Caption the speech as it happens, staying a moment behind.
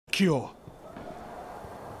secure.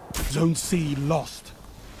 Zone C lost.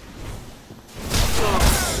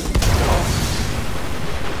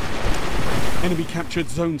 Enemy captured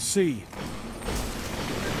Zone C.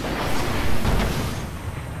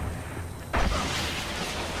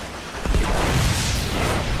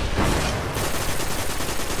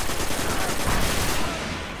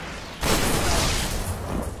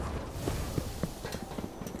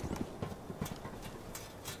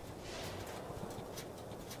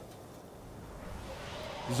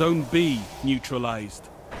 Zone B neutralized.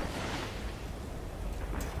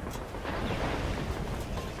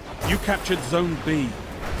 You captured Zone B.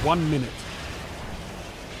 1 minute.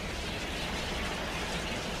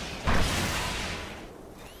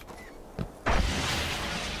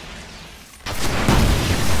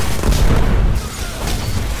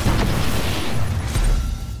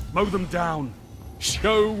 Mow them down.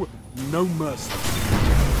 Show no mercy.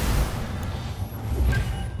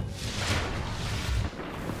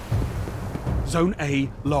 Zone A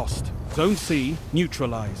lost. Zone C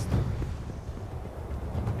neutralized.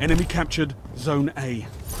 Enemy captured Zone A.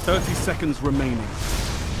 30 seconds remaining.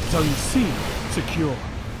 Zone C secure.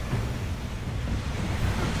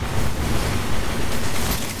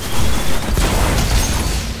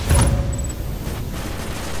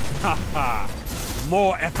 Ha ha!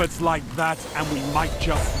 More efforts like that and we might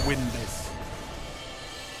just win this.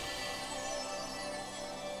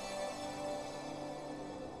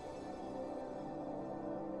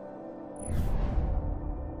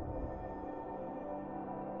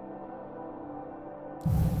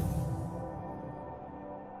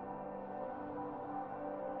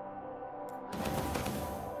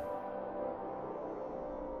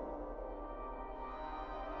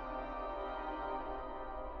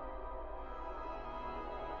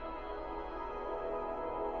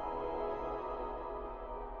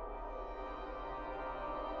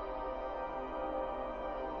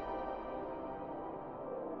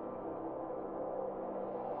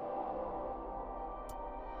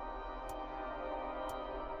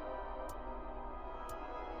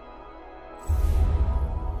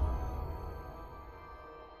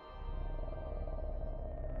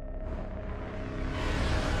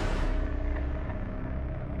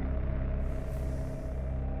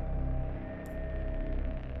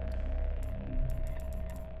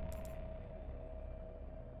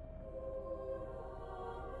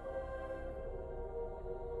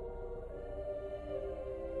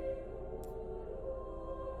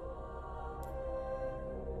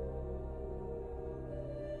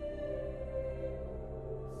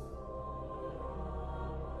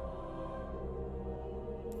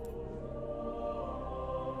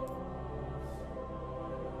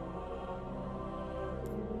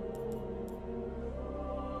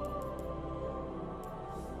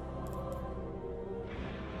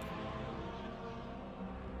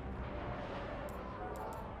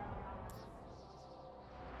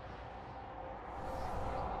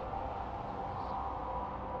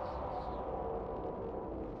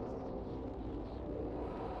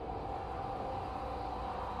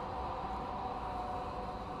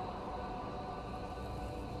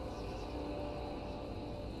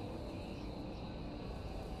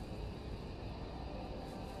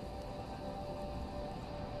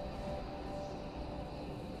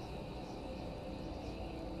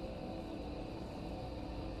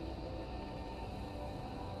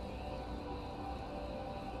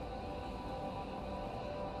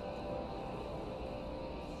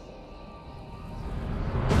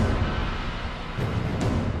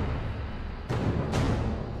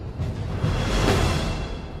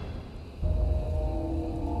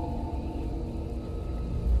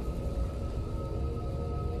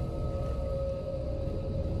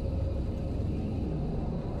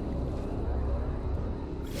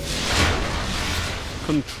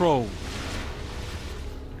 Control.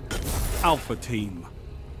 Alpha Team.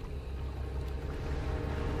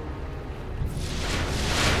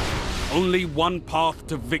 Only one path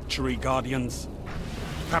to victory, Guardians.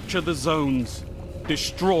 Capture the zones.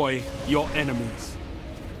 Destroy your enemies.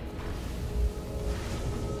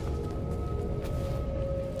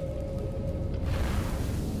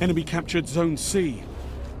 Enemy captured Zone C.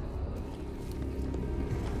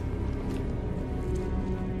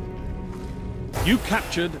 You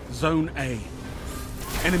captured Zone A.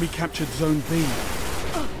 Enemy captured Zone B.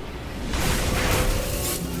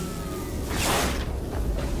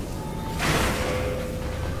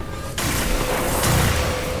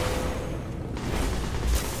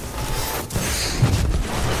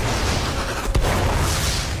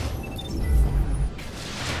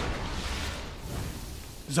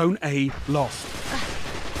 Zone A lost.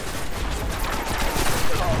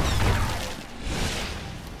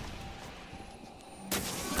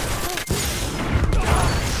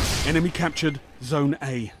 Enemy captured Zone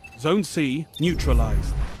A. Zone C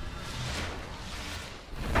neutralized.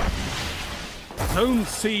 Zone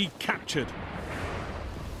C captured.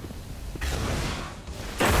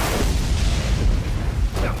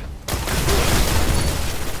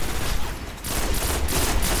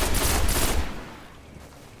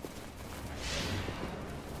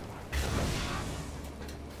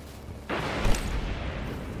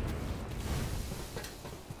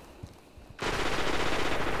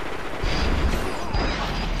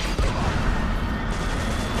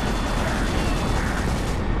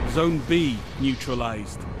 Zone B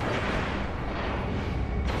neutralized.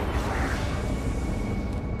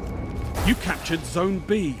 You captured Zone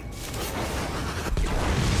B.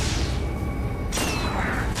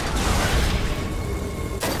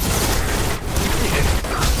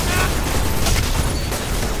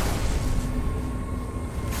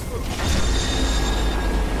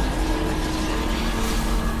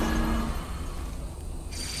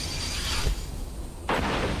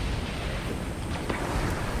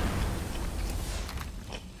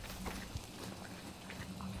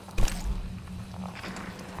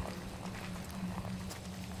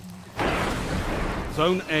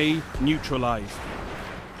 Zone A neutralized.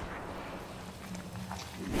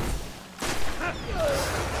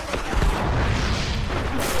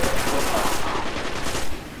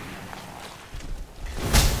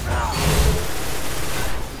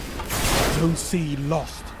 Zone C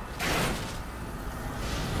lost.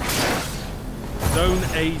 Zone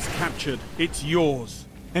A's captured. It's yours.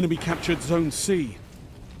 Enemy captured Zone C.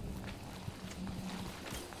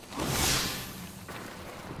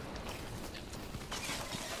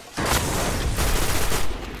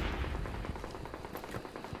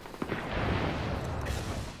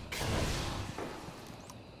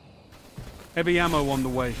 Heavy ammo on the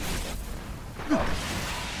way.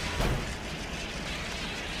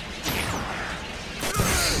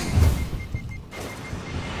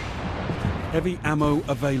 Heavy ammo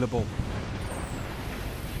available.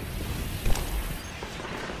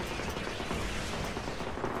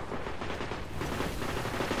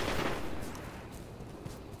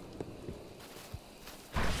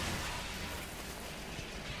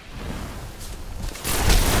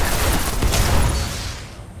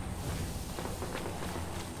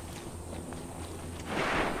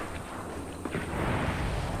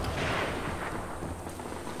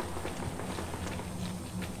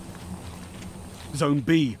 Zone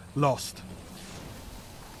B lost.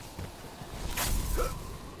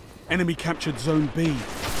 Enemy captured Zone B.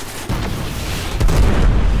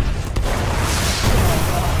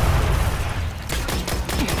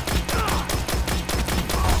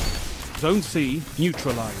 Zone C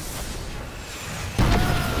neutralized.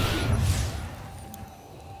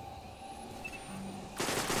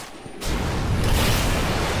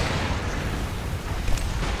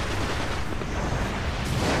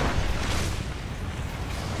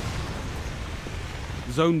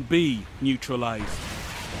 Zone B neutralized.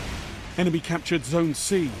 Enemy captured Zone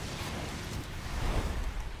C.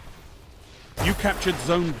 You captured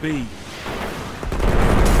Zone B.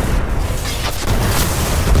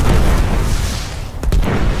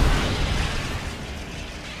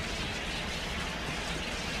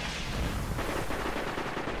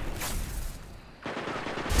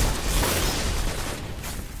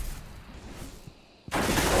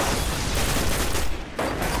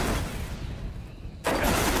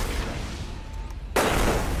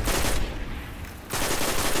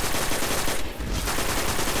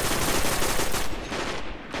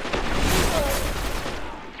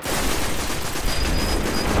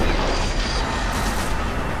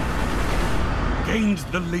 Gained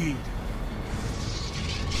the lead.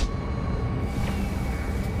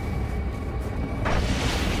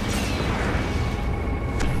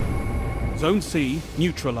 Zone C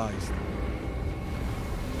neutralized.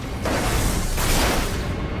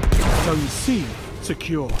 Zone C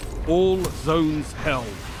secure. All zones held.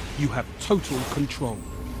 You have total control.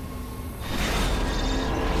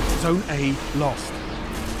 Zone A lost.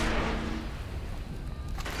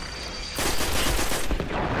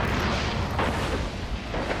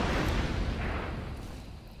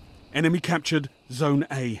 Enemy captured Zone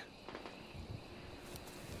A.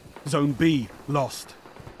 Zone B lost.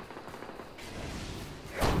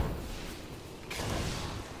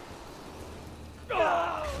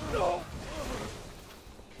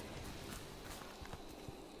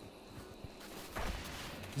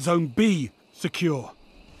 Zone B secure.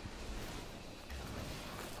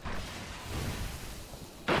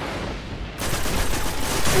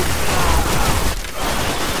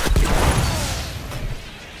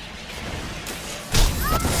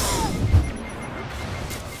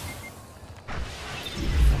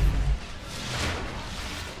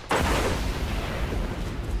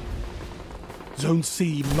 Zone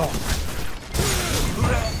C lost.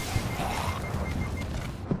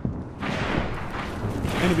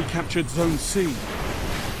 Enemy captured Zone C.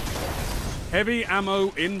 Heavy ammo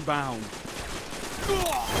inbound.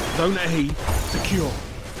 Zone A secure.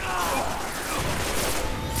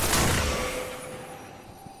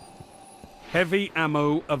 Heavy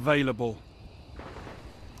ammo available.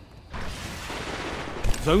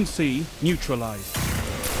 Zone C neutralized.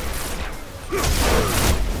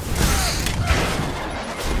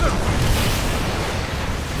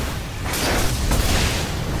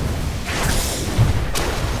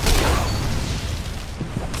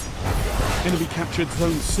 Enemy captured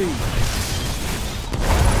Zone C.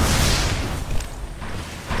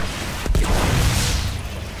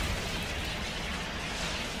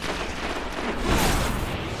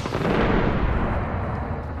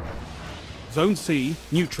 Zone C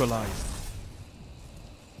neutralized.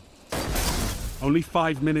 Only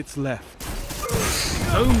 5 minutes left.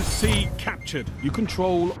 Zone C captured. You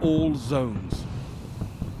control all zones.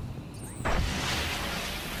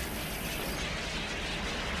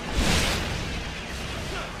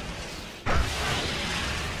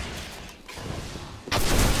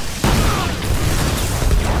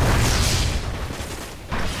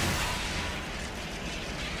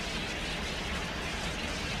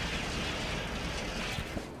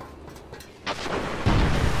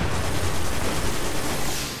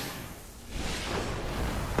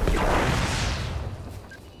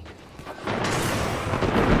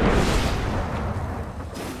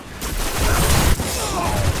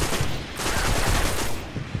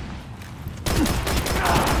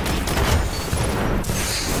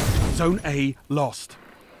 Zone A lost.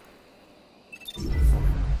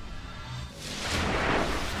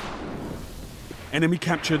 Enemy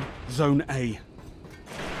captured Zone A.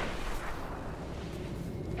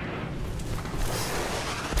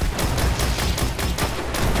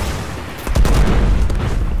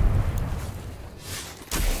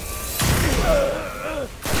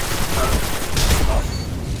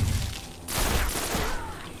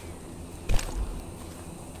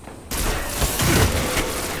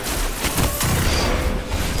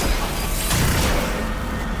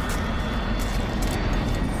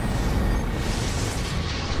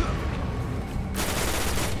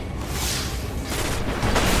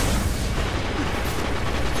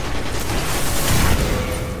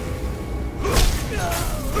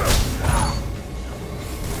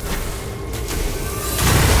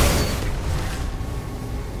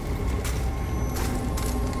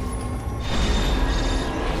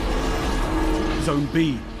 Zone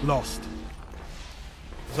B lost.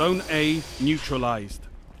 Zone A neutralized.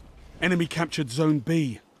 Enemy captured Zone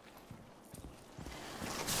B.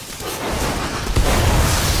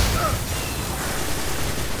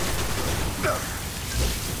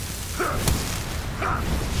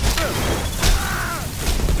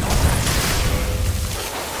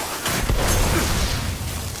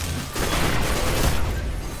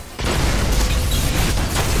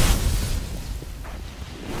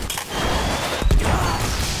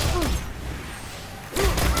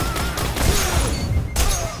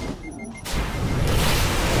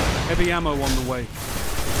 Heavy ammo on the way.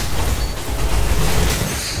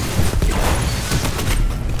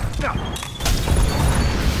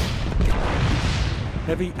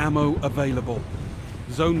 Heavy ammo available.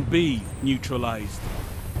 Zone B neutralized.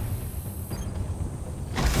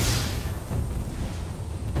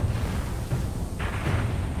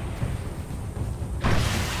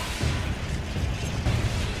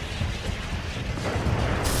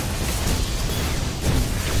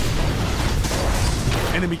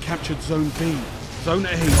 Enemy captured Zone B. Zone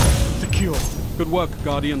A secure. Good work,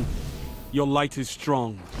 Guardian. Your light is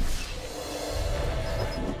strong.